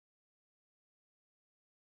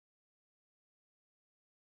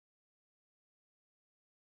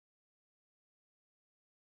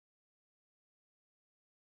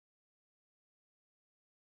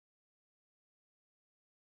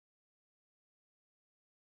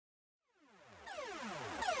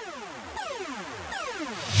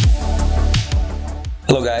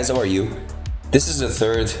Hello guys, how are you? This is the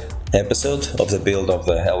third episode of the build of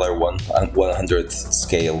the Heller 100th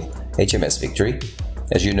scale HMS Victory.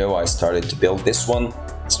 As you know, I started to build this one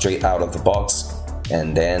straight out of the box,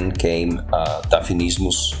 and then came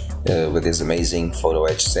Dafinismus with his amazing photo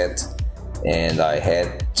etch set, and I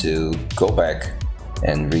had to go back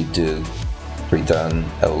and redone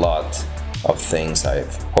a lot of things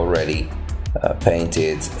I've already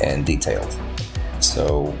painted and detailed.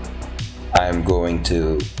 So I'm going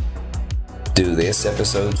to do this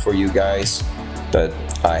episode for you guys, but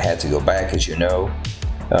I had to go back, as you know.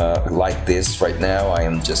 Like this right now, I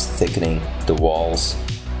am just thickening the walls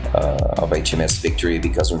of HMS Victory,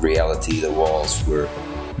 because in reality the walls were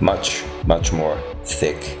much more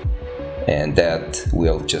thick, and that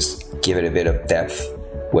will just give it a bit of depth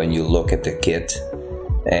when you look at the kit.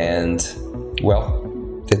 And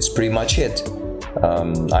well, that's pretty much it.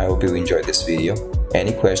 I hope you enjoyed this video.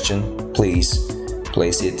 Any question, please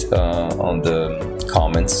place it on the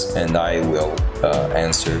comments, and I will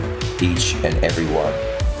answer each and every one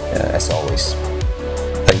as always.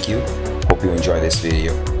 Thank you, hope you enjoy this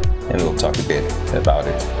video, and we'll talk a bit about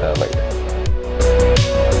it later.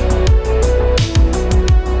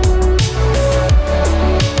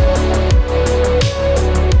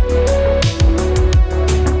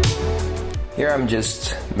 Here I'm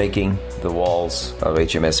just making the walls of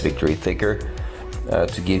HMS Victory thicker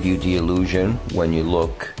to give you the illusion when you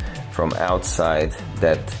look from outside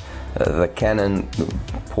that the cannon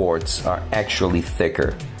ports are actually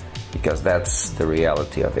thicker, because that's the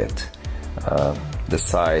reality of it. The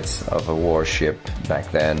sides of a warship back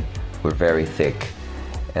then were very thick,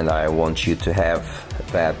 and I want you to have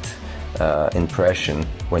that impression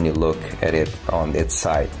when you look at it on its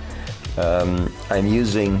side. I'm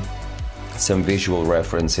using some visual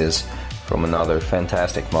references from another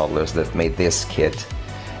fantastic modelers that made this kit.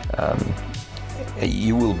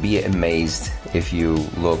 You will be amazed if you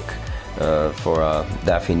look for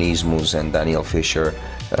Dafinismus and Daniel Fischer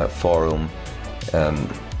forum.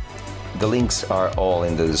 The links are all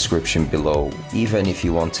in the description below, even if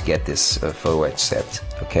you want to get this photo etch set,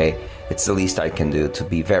 okay? It's the least I can do, to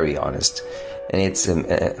be very honest. And it's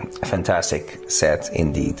a fantastic set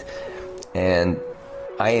indeed. And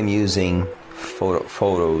I am using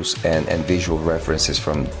photos and visual references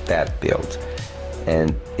from that build,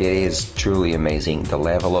 and it is truly amazing the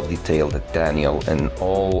level of detail that Daniel and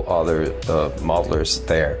all other modelers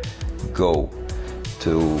there go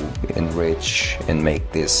to enrich and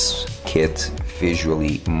make this kit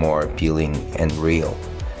visually more appealing and real.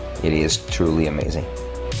 It is truly amazing.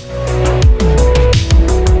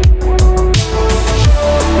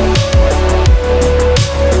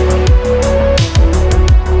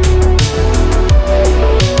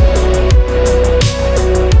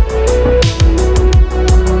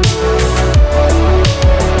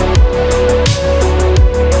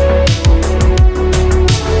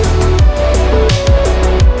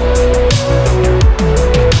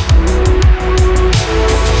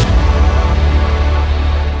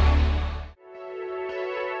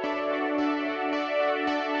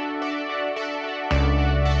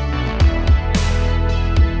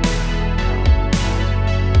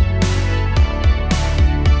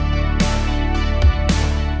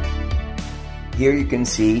 Here you can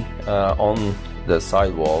see on the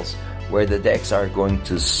side walls where the decks are going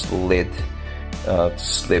to slip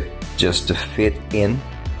just to fit in.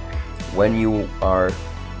 When you are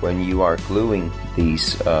gluing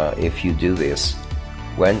these, if you do this,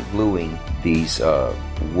 when gluing these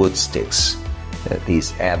wood sticks,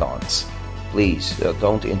 these add-ons, please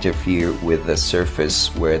don't interfere with the surface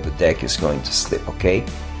where the deck is going to slip, okay?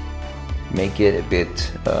 Make it a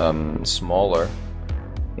bit smaller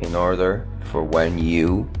in order for when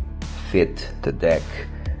you fit the deck,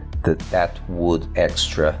 that wood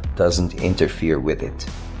extra doesn't interfere with it.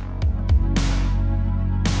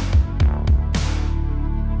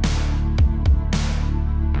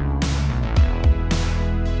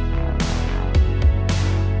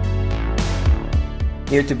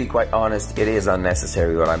 Here, to be quite honest, it is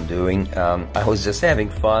unnecessary what I'm doing. I was just having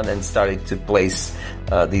fun and started to place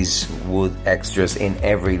these wood extras in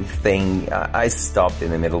everything. I stopped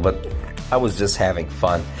in the middle, but I was just having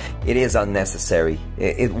fun. It is unnecessary.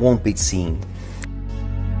 It won't be seen.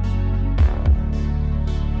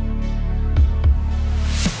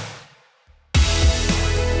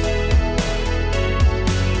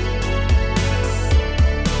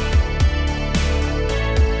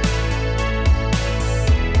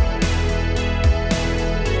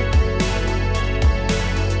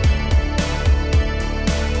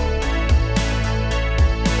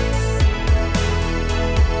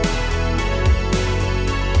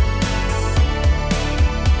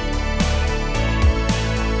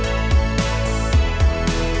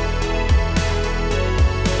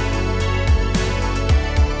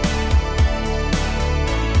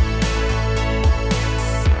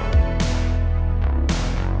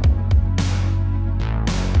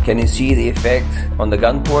 Can you see the effect on the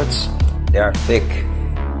gun ports? They are thick.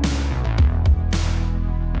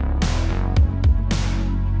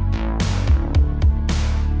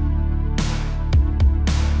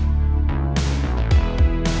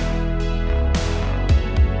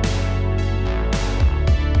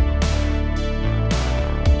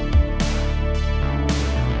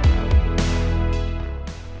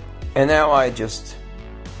 And now I just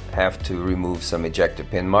have to remove some ejector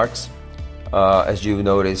pin marks. As you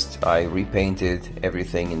noticed, I repainted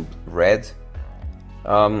everything in red.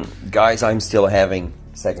 Guys, I'm still having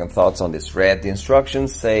second thoughts on this red. The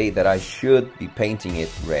instructions say that I should be painting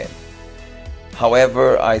it red.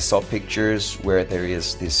 However, I saw pictures where there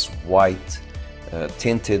is this white,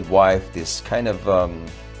 tinted white, this kind of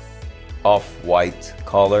off-white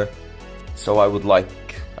color. So I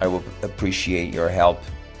would appreciate your help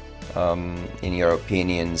in your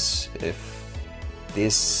opinions if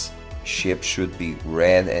this ship should be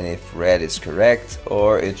red, and if red is correct,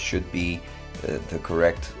 or it should be the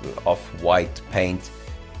correct off-white paint.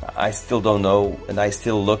 I still don't know, and I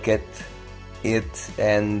still look at it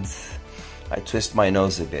and I twist my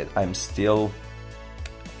nose a bit. I don't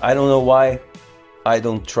know why I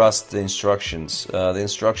don't trust the instructions. The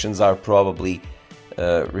instructions are probably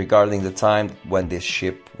regarding the time when this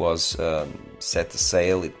ship was set to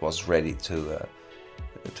sail, it was ready to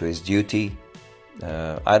his duty.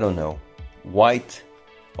 I don't know, white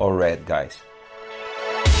or red, guys.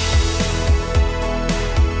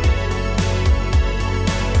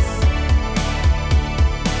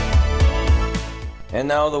 And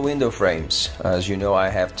now the window frames. As you know, I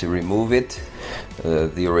have to remove it,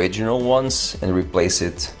 the original ones, and replace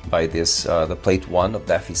it by this, the plate 1 of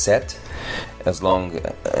Daffy set,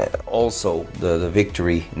 also the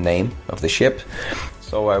Victory name of the ship.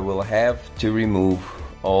 So I will have to remove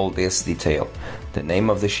all this detail, the name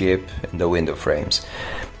of the ship and the window frames.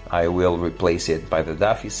 I will replace it by the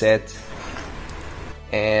Daffy set,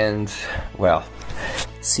 and well,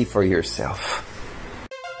 see for yourself.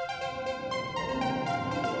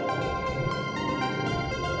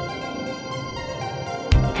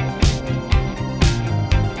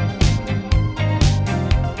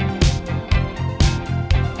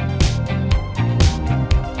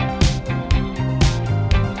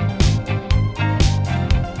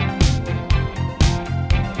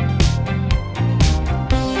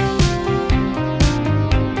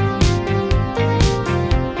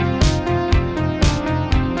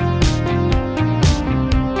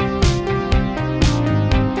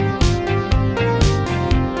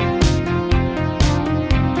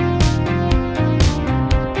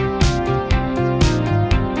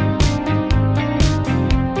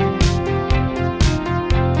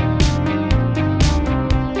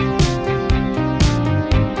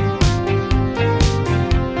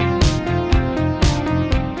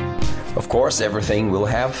 Of course, everything will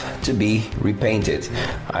have to be repainted.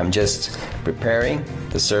 I'm just preparing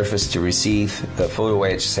the surface to receive the photo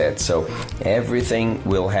etch set, so everything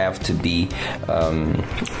will have to be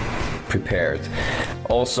prepared.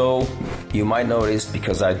 Also, you might notice,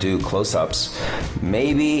 because I do close-ups,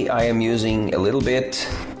 maybe I am using a little bit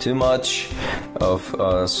too much of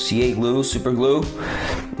CA glue, super glue.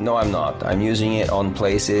 No, I'm not. I'm using it on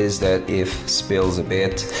places that if spills a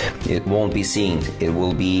bit, it won't be seen. It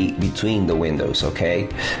will be between the windows, okay?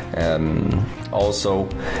 Also,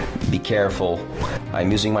 be careful.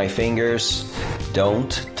 I'm using my fingers.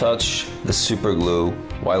 Don't touch the super glue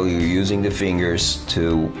while you're using the fingers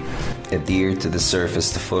to adhere to the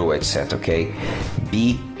surface, the photo etch set, okay?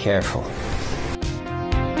 Be careful.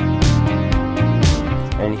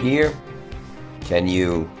 And here, can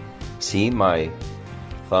you see my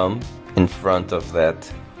thumb in front of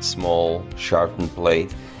that small sharpened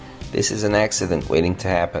plate? This is an accident waiting to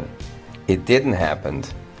happen. It didn't happen,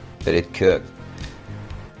 but it could.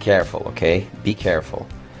 Careful, okay? Be careful.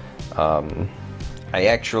 I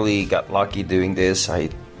actually got lucky doing this. I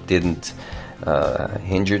didn't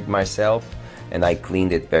injured myself, and I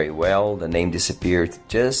cleaned it very well. The name disappeared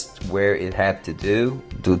just where it had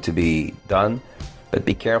to be done. But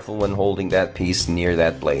be careful when holding that piece near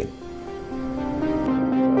that blade.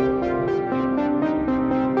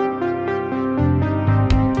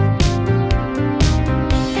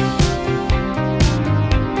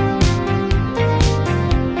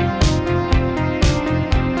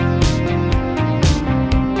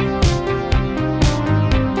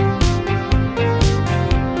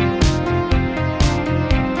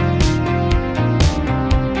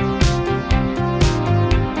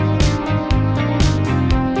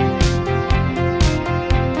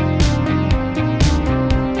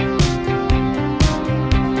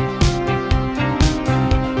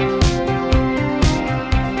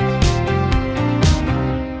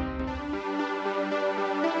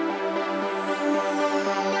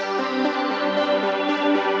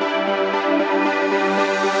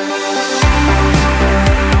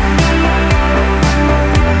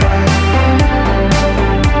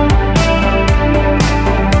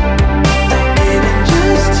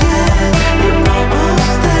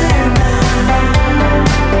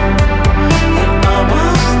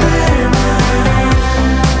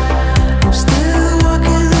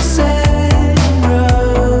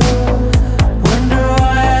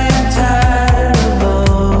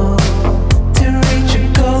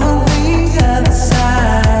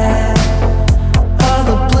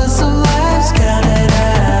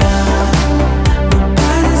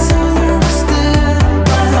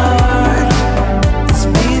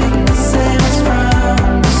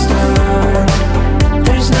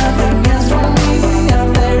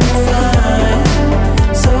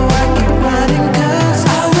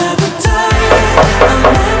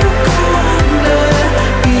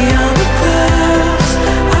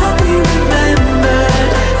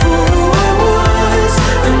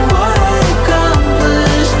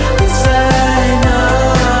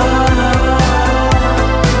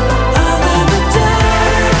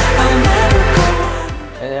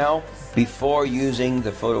 using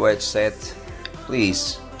the photo etch set,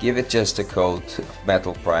 please give it just a coat of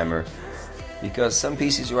metal primer, because some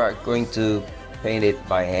pieces you are going to paint it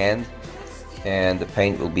by hand and the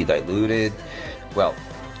paint will be diluted. Well,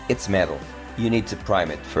 it's metal. You need to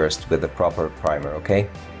prime it first with the proper primer, okay?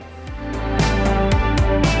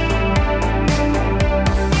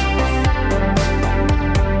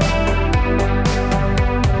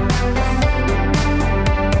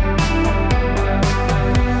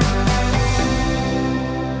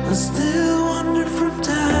 I still wonder from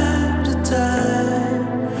time to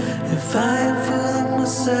time if I am fooling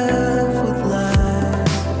myself with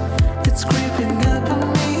lies. It's creeping up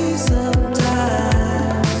on me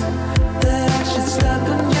sometimes that I should stop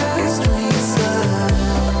and just resign.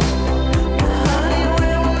 But honey,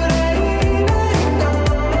 where would I even go?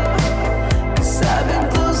 'Cause I've been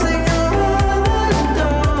closing all the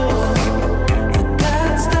doors. I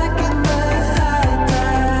got stuck in the high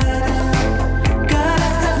tide. Gotta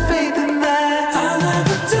have faith in that. I'll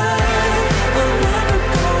never die, I'll never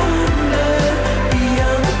go under.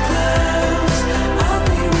 Beyond the clouds, I'll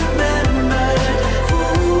be remembered for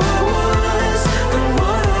who I was and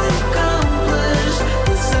what I accomplished.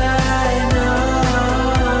 Yes, I know.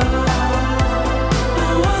 No,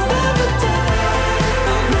 I'll never die,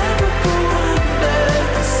 I'll never go under.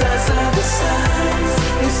 'Cause I saw the signs,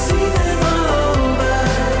 you see them all over,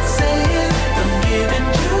 saying, don't give in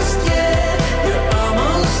just yet, you're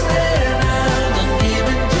almost there now. Don't give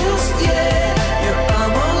in just yet, you're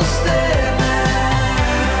almost there now.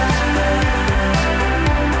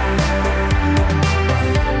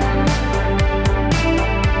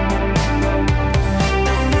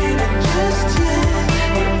 Don't give in just yet,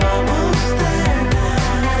 you're almost there now.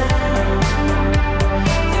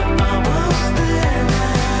 You're almost there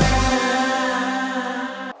now.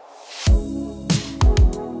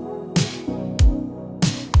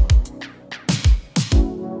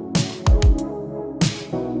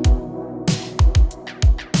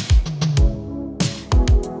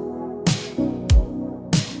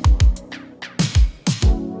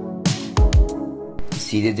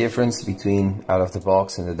 See the difference between out of the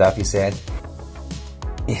box and the Duffy set?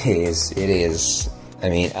 It is. I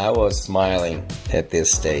mean, I was smiling at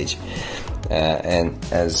this stage, and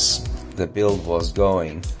as the build was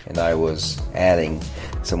going and I was adding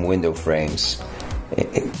some window frames,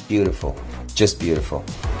 beautiful, just beautiful.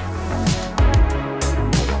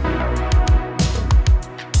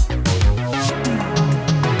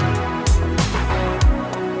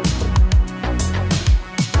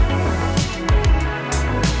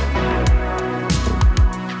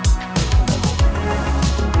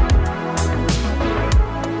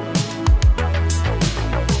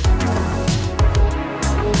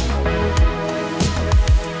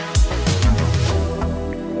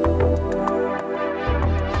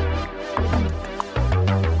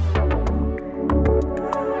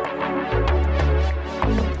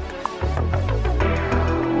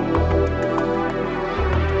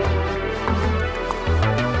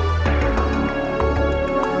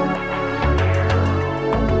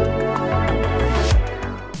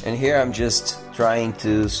 And here I'm just trying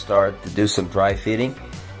to start to do some dry fitting,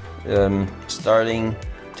 starting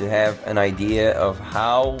to have an idea of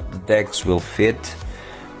how the decks will fit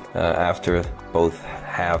after both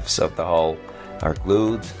halves of the hull are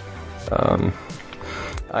glued.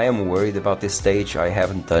 I am worried about this stage. I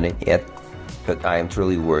haven't done it yet, but I am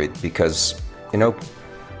truly worried because, you know,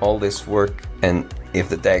 all this work, and if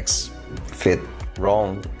the decks fit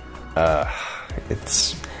wrong,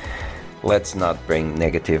 let's not bring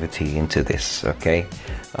negativity into this, okay?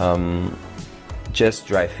 Just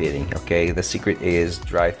dry fitting, okay? The secret is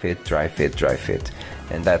dry fit, dry fit, dry fit,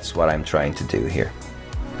 and that's what I'm trying to do here.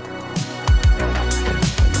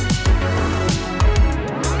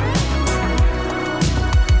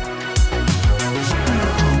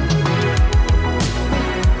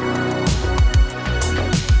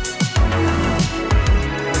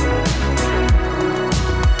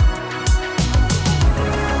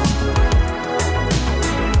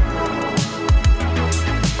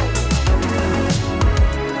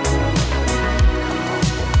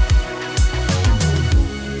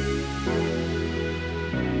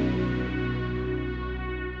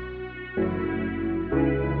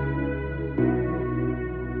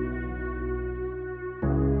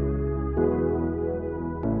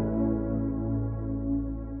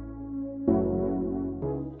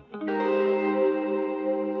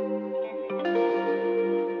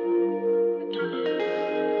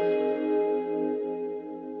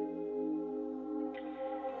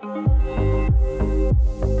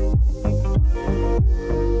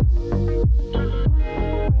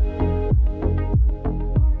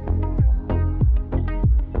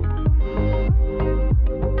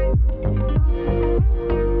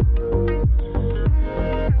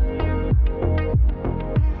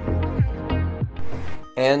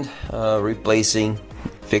 and replacing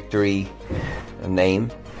Victory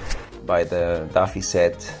name by the Duffy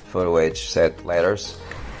set photo etch set letters.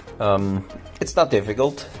 It's not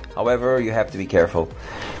difficult, however you have to be careful.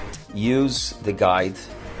 Use the guide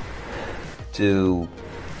to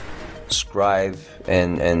scribe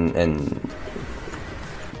and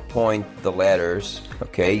point the letters.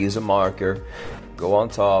 Okay, use a marker, go on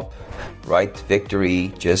top, write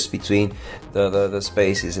Victory just between the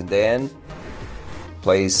spaces, and then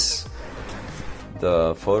place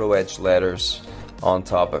the photo etch letters on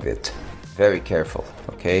top of it. Very careful,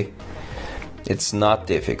 okay? It's not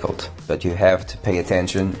difficult, but you have to pay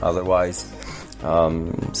attention, otherwise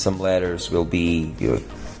some letters will be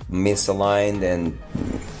misaligned and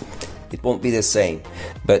it won't be the same.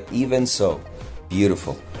 But even so,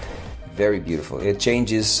 beautiful, very beautiful. It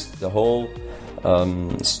changes the whole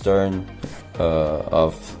stern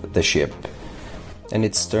of the ship. And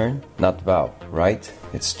it's stern, not bow, right?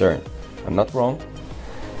 It's stern. I'm not wrong.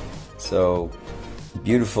 So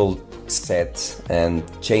beautiful set, and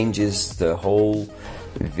changes the whole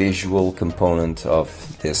visual component of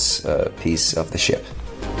this piece of the ship.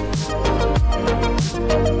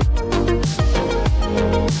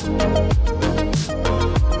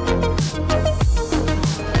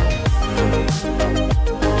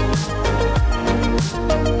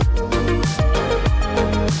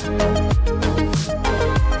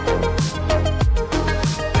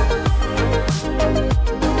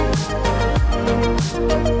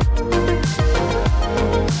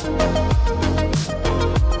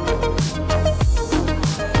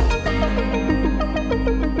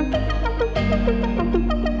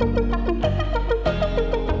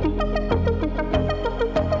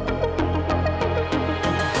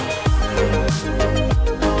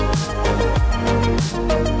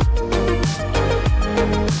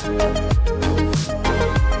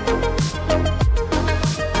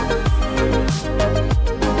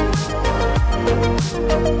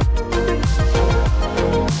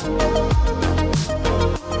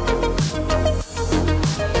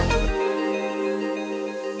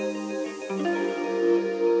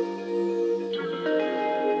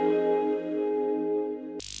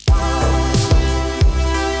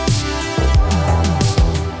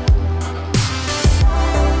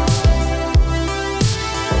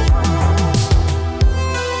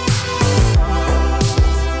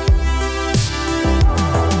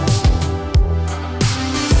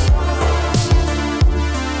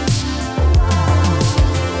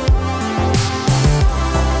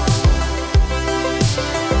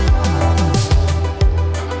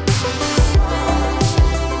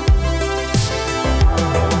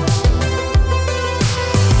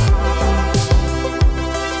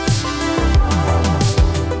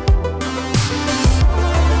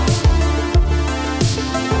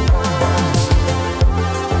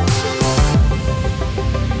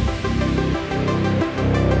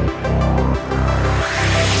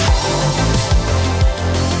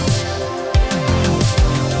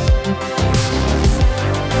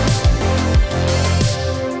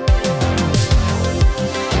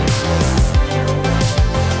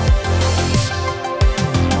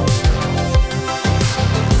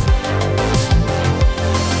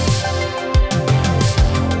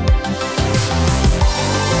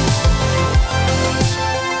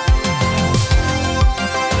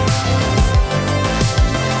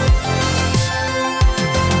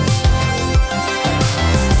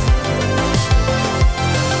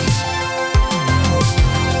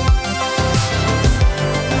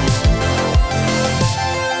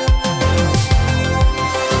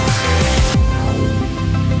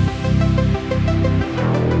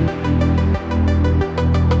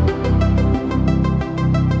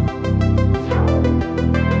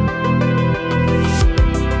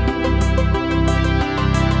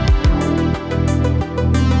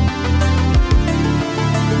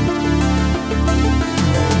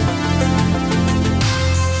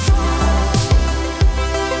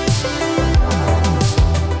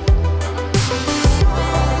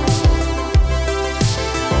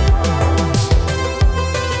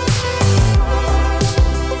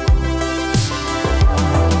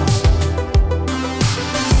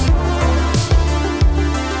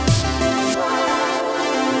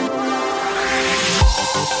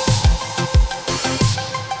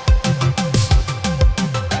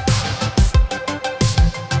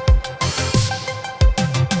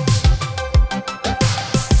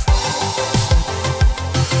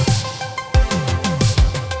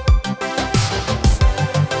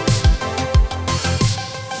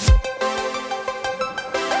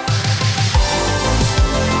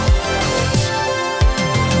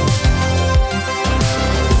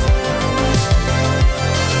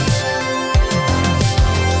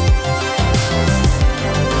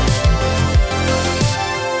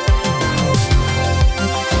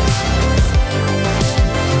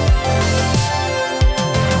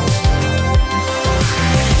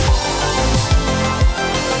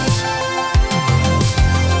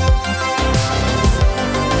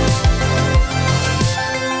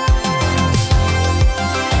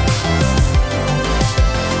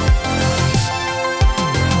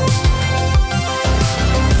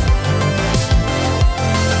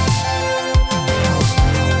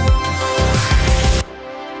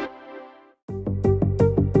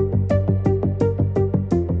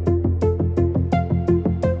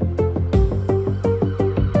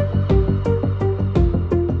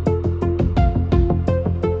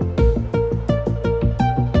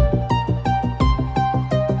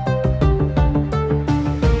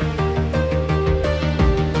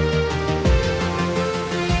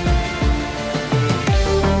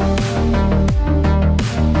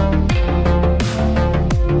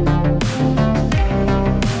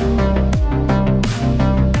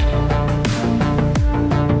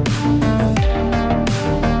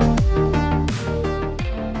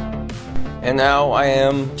 now I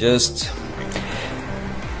am just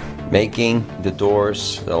making the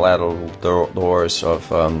doors, the lateral doors of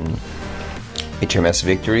HMS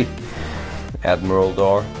Victory, Admiral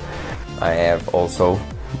door. I have also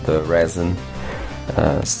the resin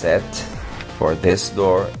set for this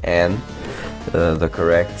door and the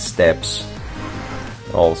correct steps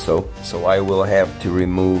also. So I will have to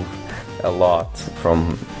remove a lot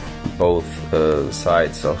from both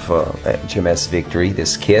sides of HMS Victory,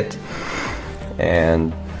 this kit,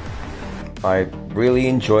 and I really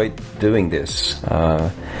enjoyed doing this.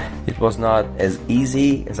 It was not as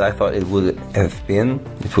easy as I thought it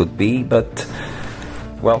would be, but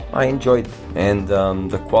well, I enjoyed it, and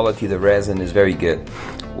the quality of the resin is very good.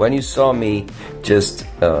 When you saw me just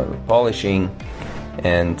polishing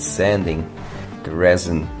and sanding the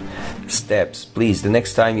resin steps, please, the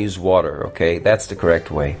next time use water, okay? That's the correct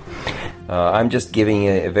way. I'm just giving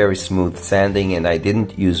a very smooth sanding, and I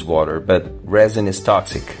didn't use water, but resin is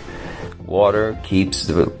toxic. Water keeps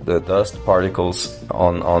the dust particles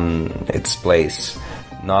on its place,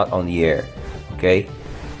 not on the air, okay?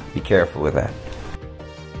 Be careful with that.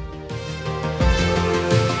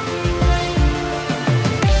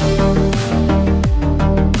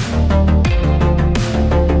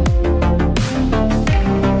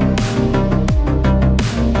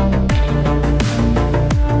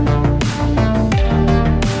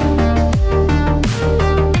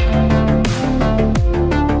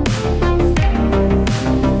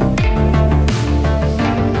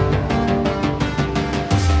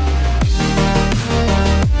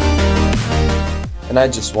 And I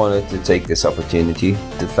just wanted to take this opportunity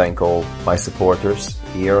to thank all my supporters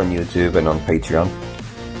here on YouTube and on Patreon.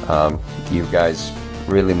 You guys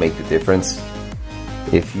really make the difference.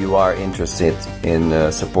 If you are interested in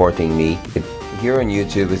supporting me, here on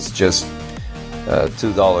YouTube it's just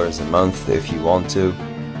 $2 a month if you want to.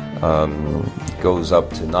 It goes up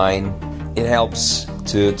to $9. It helps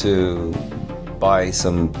to buy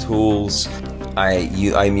some tools.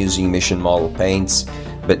 I'm using Mission Model paints.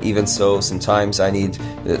 But even so, sometimes I need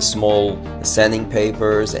small sanding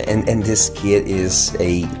papers, and this kit is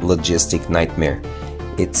a logistic nightmare.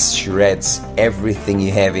 It shreds everything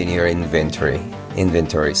you have in your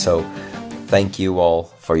inventory. So thank you all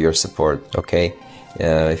for your support, okay?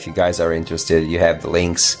 If you guys are interested, you have the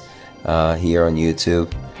links here on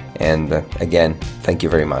YouTube. And again, thank you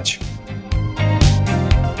very much.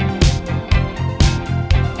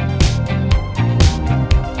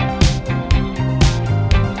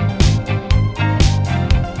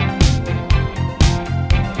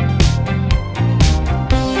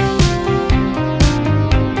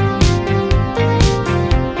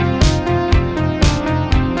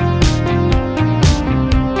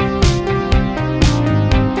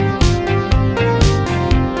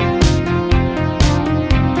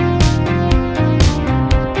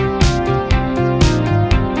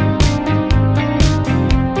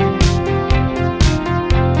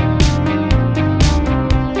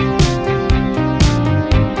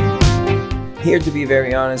 Here, to be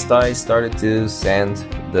very honest, I started to sand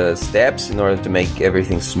the steps in order to make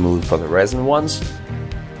everything smooth for the resin ones.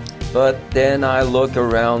 But then I looked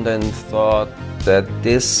around and thought that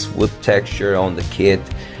this wood texture on the kit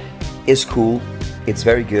is cool, it's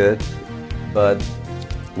very good, but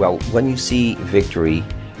well, when you see Victory,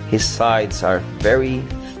 his sides are very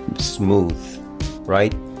smooth,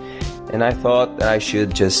 right? And I thought that I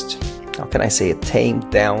should just, how can I say it, tame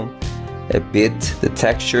down a bit the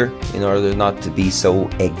texture in order not to be so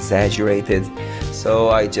exaggerated. So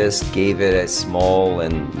I just gave it a small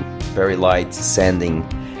and very light sanding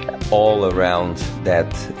all around that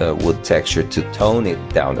wood texture to tone it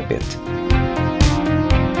down a bit.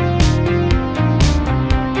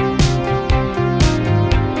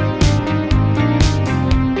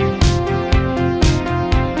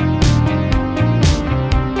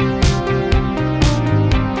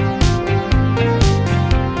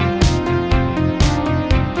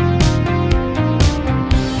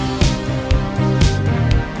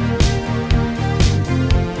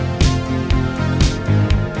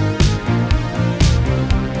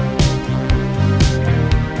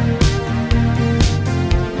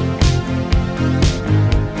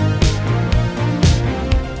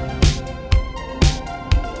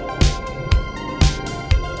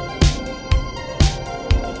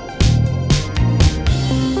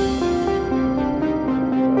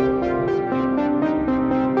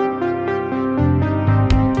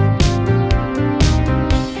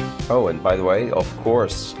 Oh, and by the way, of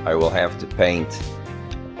course, I will have to paint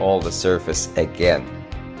all the surface again,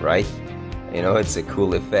 right? You know, it's a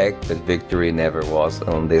cool effect that Victory never was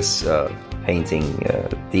on this painting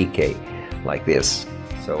decay like this.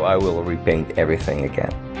 So I will repaint everything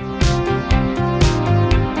again.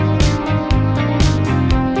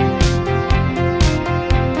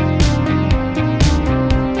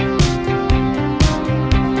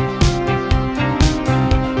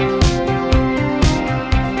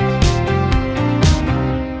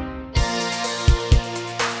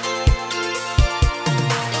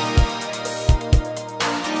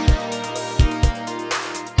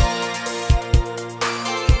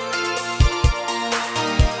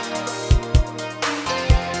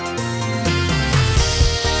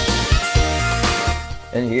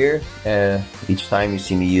 And here, each time you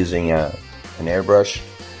see me using an airbrush,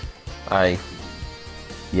 I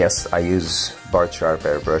use BARTSHARP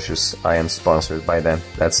Airbrushes. I am sponsored by them,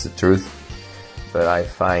 that's the truth. But I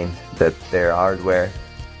find that their hardware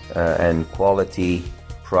and quality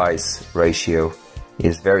price ratio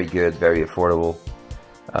is very good, very affordable.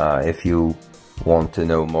 If you want to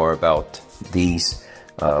know more about these,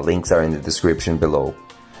 links are in the description below.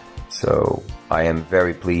 So I am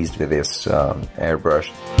very pleased with this airbrush.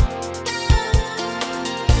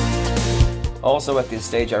 Also at this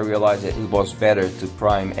stage I realized that it was better to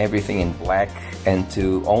prime everything in black and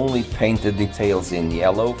to only paint the details in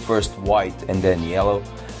yellow, first white and then yellow,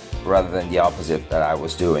 rather than the opposite that I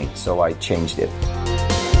was doing. So I changed it.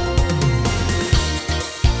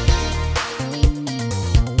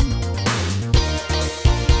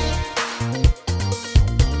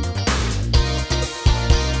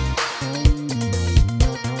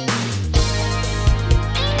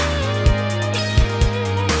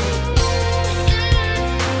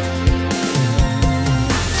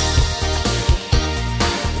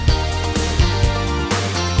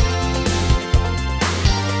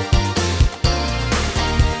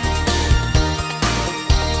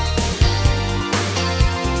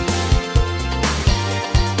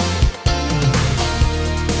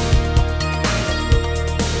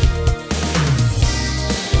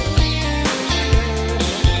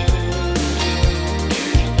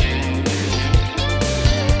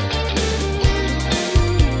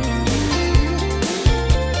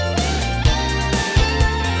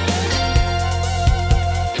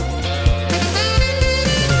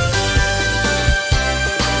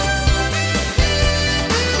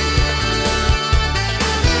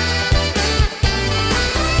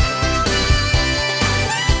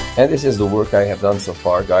 And this is the work I have done so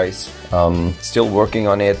far, guys. Still working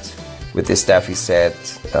on it with this taffy set.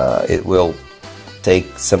 It will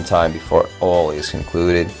take some time before all is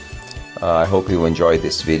concluded. I hope you enjoyed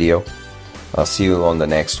this video. I'll see you on the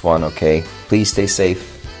next one, okay? Please stay safe,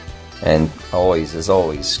 and always, as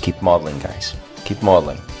always, keep modeling, guys. Keep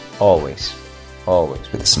modeling, always,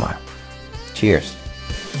 always with a smile. Cheers.